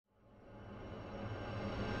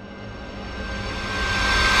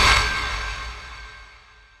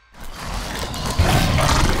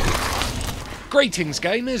Greetings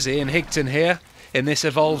gamers, Ian Higton here. In this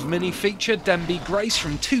Evolve mini feature, Denby Grace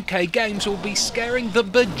from 2K Games will be scaring the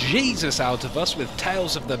bejesus out of us with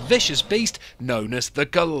tales of the vicious beast known as the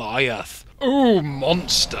Goliath. Ooh,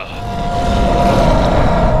 monster!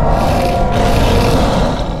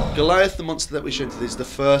 Goliath, the monster that we showed today, is the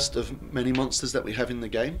first of many monsters that we have in the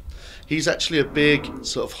game. He's actually a big,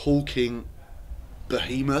 sort of hulking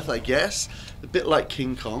behemoth, I guess, a bit like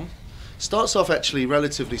King Kong. Starts off actually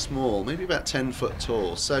relatively small, maybe about 10 foot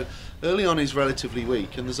tall, so early on he's relatively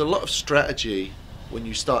weak, and there's a lot of strategy when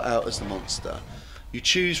you start out as the monster. You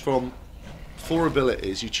choose from 4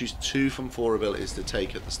 abilities, you choose 2 from 4 abilities to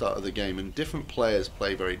take at the start of the game, and different players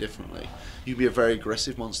play very differently. You be a very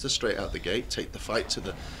aggressive monster straight out the gate, take the fight to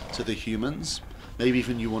the humans, maybe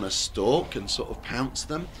even you want to stalk and sort of pounce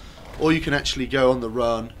them, or you can actually go on the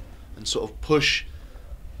run and sort of push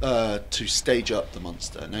to stage up the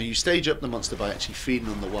monster. Now you stage up the monster by actually feeding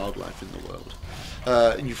on the wildlife in the world.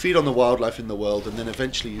 And you feed on the wildlife in the world, and then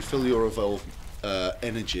eventually you fill your evolve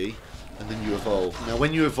energy, and then you evolve. Now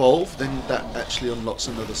when you evolve, then that actually unlocks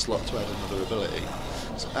another slot to add another ability.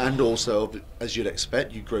 And also, as you'd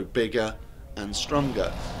expect, you grow bigger and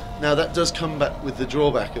stronger. Now that does come back with the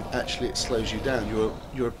drawback of actually it slows you down.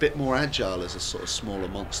 You're a bit more agile as a sort of smaller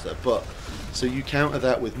monster, but so you counter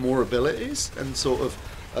that with more abilities and sort of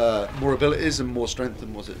more abilities and more strength,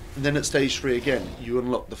 and and then at stage 3 again you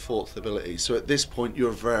unlock the 4th ability. So at this point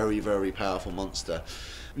you're a very, very powerful monster.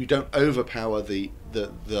 You don't overpower the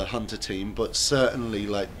hunter team, but certainly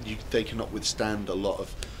they cannot withstand a lot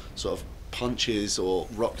of sort of punches or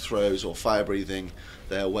rock throws or fire breathing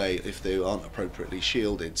their way if they aren't appropriately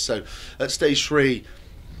shielded. So at stage 3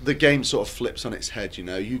 the game sort of flips on its head, you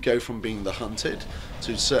know. You go from being the hunted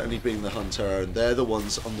to certainly being the hunter, and they're the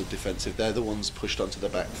ones on the defensive, they're the ones pushed onto the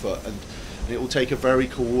back foot, and it will take a very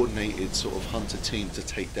coordinated sort of hunter team to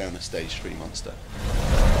take down a stage 3 monster.